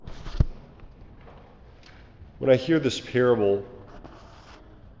When I hear this parable,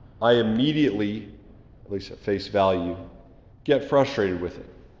 I immediately, at least at face value, get frustrated with it.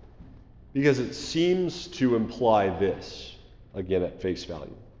 Because it seems to imply this, again at face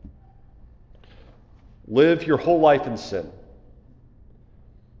value. Live your whole life in sin.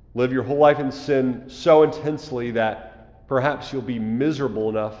 Live your whole life in sin so intensely that perhaps you'll be miserable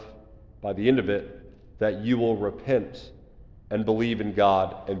enough by the end of it that you will repent and believe in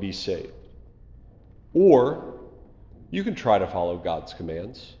God and be saved. Or you can try to follow God's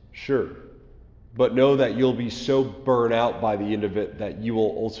commands, sure, but know that you'll be so burnt out by the end of it that you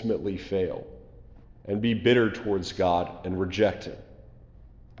will ultimately fail and be bitter towards God and reject Him.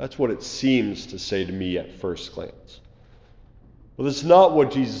 That's what it seems to say to me at first glance. But that's not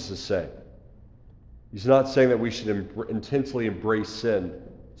what Jesus is saying. He's not saying that we should intensely embrace sin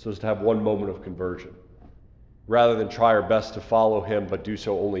so as to have one moment of conversion, rather than try our best to follow Him but do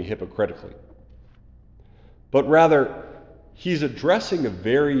so only hypocritically. But rather, He's addressing a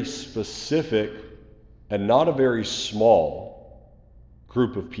very specific and not a very small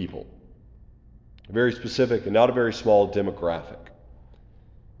group of people. A very specific and not a very small demographic.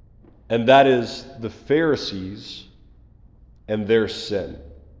 And that is the Pharisees and their sin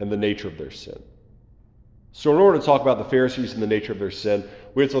and the nature of their sin. So in order to talk about the Pharisees and the nature of their sin,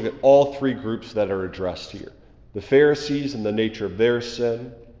 we have to look at all three groups that are addressed here. The Pharisees and the nature of their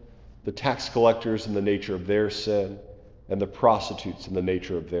sin, the tax collectors and the nature of their sin, and the prostitutes and the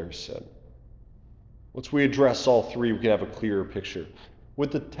nature of their sin. Once we address all three, we can have a clearer picture.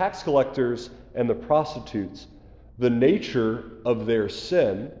 With the tax collectors and the prostitutes, the nature of their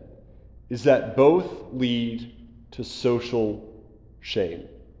sin is that both lead to social shame.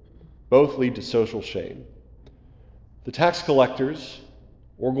 Both lead to social shame. The tax collectors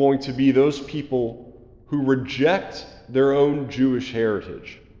are going to be those people who reject their own Jewish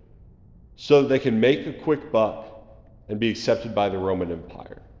heritage so that they can make a quick buck and be accepted by the Roman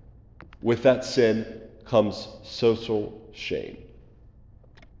Empire. With that sin comes social shame.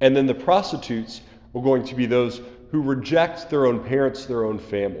 And then the prostitutes are going to be those who reject their own parents, their own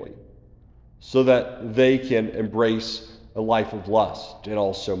family, so that they can embrace a life of lust and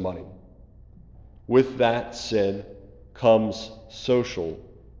also money. With that sin comes social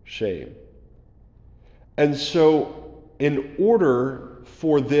shame. And so, in order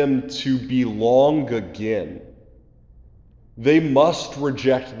for them to belong again, they must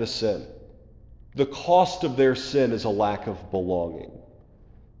reject the sin. The cost of their sin is a lack of belonging.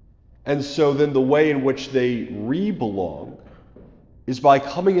 And so then the way in which they re-belong is by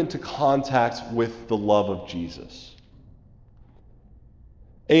coming into contact with the love of Jesus.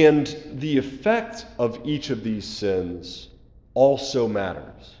 And the effect of each of these sins also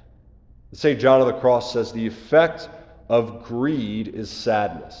matters. St. John of the Cross says the effect of greed is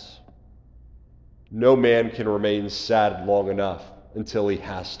sadness. No man can remain sad long enough until he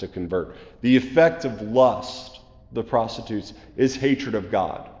has to convert. The effect of lust, the prostitutes, is hatred of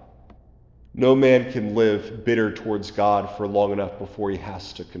God. No man can live bitter towards God for long enough before he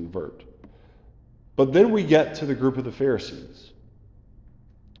has to convert. But then we get to the group of the Pharisees.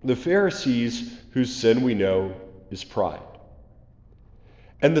 The Pharisees, whose sin we know is pride.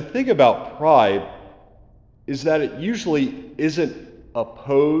 And the thing about pride is that it usually isn't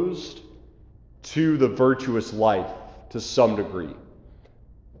opposed to the virtuous life to some degree.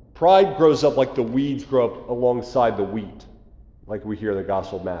 Pride grows up like the weeds grow up alongside the wheat, like we hear in the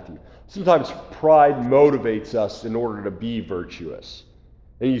Gospel of Matthew. Sometimes pride motivates us in order to be virtuous.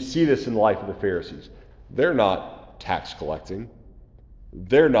 And you see this in the life of the Pharisees. They're not tax collecting.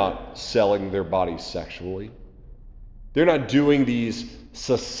 They're not selling their bodies sexually. They're not doing these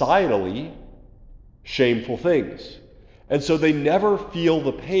societally shameful things. And so they never feel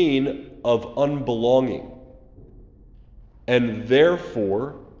the pain of unbelonging. And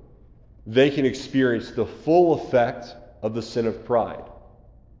therefore, they can experience the full effect of the sin of pride,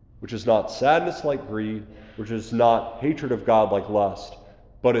 which is not sadness like greed, which is not hatred of God like lust,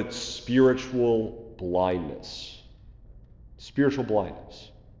 but it's spiritual blindness. Spiritual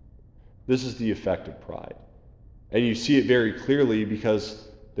blindness. This is the effect of pride. And you see it very clearly because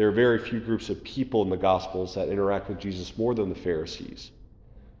there are very few groups of people in the Gospels that interact with Jesus more than the Pharisees.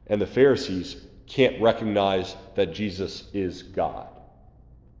 And the Pharisees can't recognize that Jesus is God.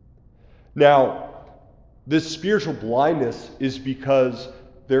 Now, this spiritual blindness is because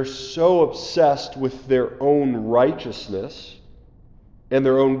they're so obsessed with their own righteousness and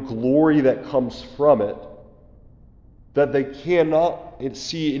their own glory that comes from it that they cannot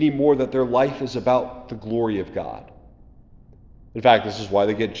see anymore that their life is about the glory of God. In fact, this is why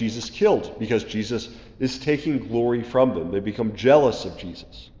they get Jesus killed, because Jesus is taking glory from them. They become jealous of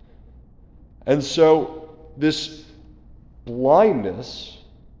Jesus. And so this blindness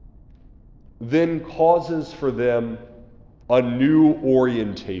then causes for them a new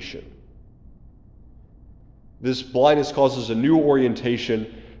orientation. This blindness causes a new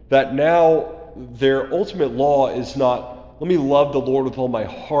orientation that now their ultimate law is not, let me love the Lord with all my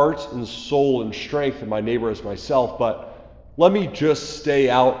heart and soul and strength and my neighbor as myself, but let me just stay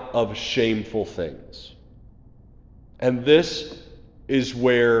out of shameful things. And this is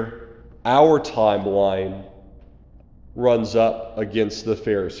where our timeline runs up against the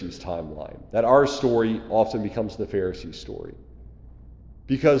Pharisees' timeline. That our story often becomes the Pharisees' story.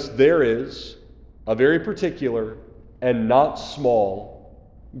 Because there is a very particular and not small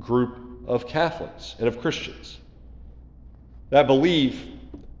group of Catholics and of Christians that believe,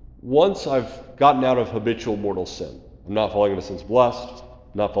 once I've gotten out of habitual mortal sin, I'm not falling into sins of lust,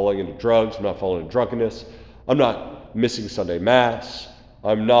 I'm not falling into drugs, I'm not falling into drunkenness, I'm not missing Sunday Mass,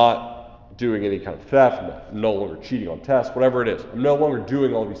 I'm not doing any kind of theft, I'm no longer cheating on tests, whatever it is. I'm no longer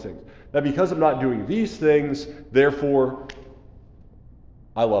doing all these things. That because I'm not doing these things, therefore,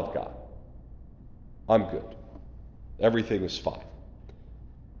 I love God. I'm good. Everything is fine.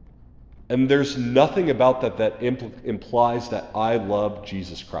 And there's nothing about that implies that I love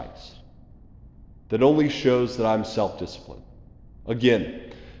Jesus Christ. That only shows that I'm self-disciplined.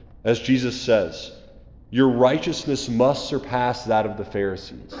 Again, as Jesus says, your righteousness must surpass that of the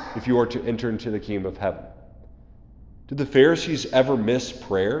Pharisees if you are to enter into the kingdom of heaven. Did the Pharisees ever miss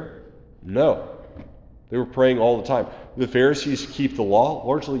prayer? No. They were praying all the time. Did the Pharisees keep the law?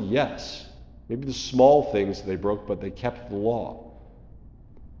 Largely, yes. Maybe the small things they broke, but they kept the law.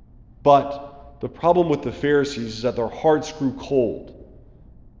 But the problem with the Pharisees is that their hearts grew cold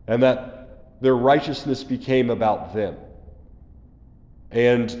and that their righteousness became about them.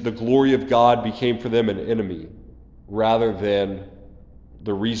 And the glory of God became for them an enemy rather than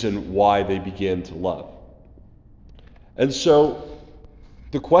the reason why they began to love. And so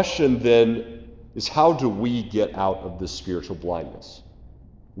the question then is, how do we get out of this spiritual blindness?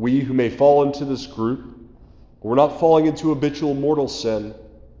 We who may fall into this group, we're not falling into habitual mortal sin,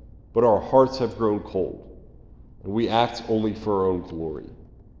 but our hearts have grown cold, and we act only for our own glory.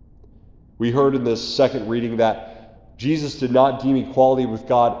 We heard in this second reading that Jesus did not deem equality with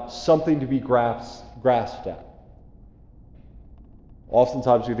God something to be grasped at.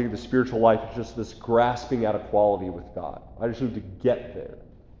 Oftentimes we think the spiritual life is just this grasping at equality with God. I just need to get there.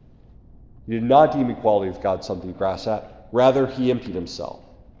 He did not deem equality with God something to grasp at. Rather, he emptied himself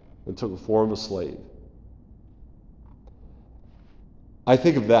and took the form of a slave. I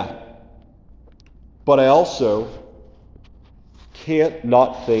think of that. But I also can't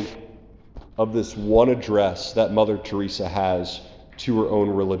not think of this one address that Mother Teresa has to her own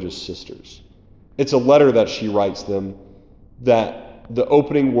religious sisters. It's a letter that she writes them that the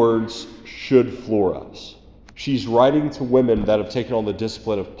opening words should floor us. She's writing to women that have taken on the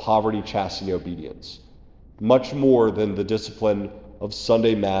discipline of poverty, chastity, and obedience, much more than the discipline of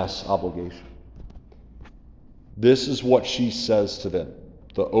Sunday Mass obligation. This is what she says to them,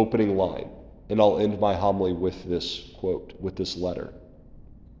 the opening line, and I'll end my homily with this quote, with this letter.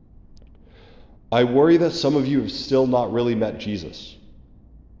 I worry that some of you have still not really met Jesus,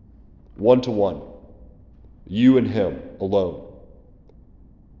 one-to-one, you and him alone.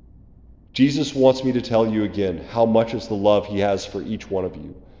 Jesus wants me to tell you again how much is the love he has for each one of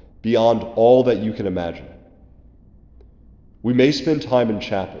you, beyond all that you can imagine. We may spend time in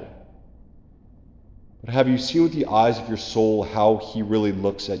chapel, but have you seen with the eyes of your soul how he really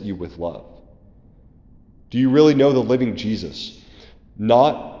looks at you with love? Do you really know the living Jesus,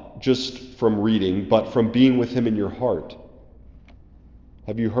 not just from reading, but from being with him in your heart?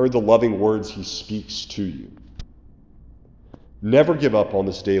 Have you heard the loving words he speaks to you? Never give up on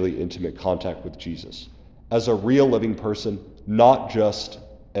this daily intimate contact with Jesus as a real living person, not just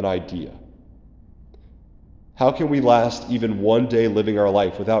an idea. How can we last even one day living our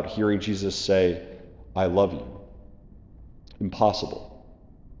life without hearing Jesus say, I love you? Impossible.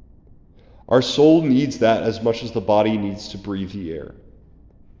 Our soul needs that as much as the body needs to breathe the air.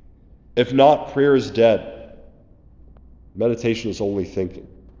 If not, prayer is dead. Meditation is only thinking.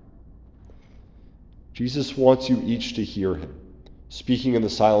 Jesus wants you each to hear him, speaking in the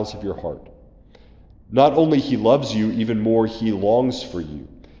silence of your heart. Not only he loves you, even more he longs for you.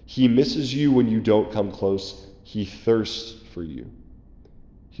 He misses you when you don't come close. He thirsts for you.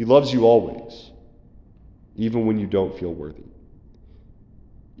 He loves you always, even when you don't feel worthy.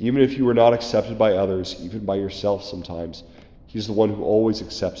 Even if you are not accepted by others, even by yourself sometimes, he's the one who always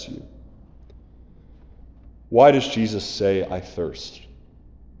accepts you. Why does Jesus say, I thirst?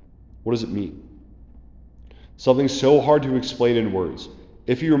 What does it mean? Something so hard to explain in words.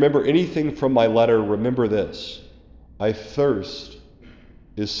 If you remember anything from my letter, remember this. I thirst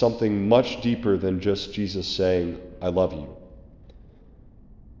is something much deeper than just Jesus saying, I love you.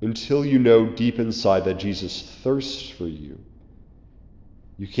 Until you know deep inside that Jesus thirsts for you,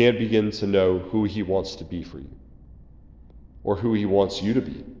 you can't begin to know who he wants to be for you or who he wants you to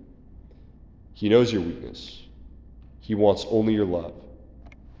be. He knows your weakness. He wants only your love,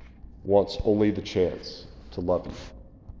 wants only the chance to love you.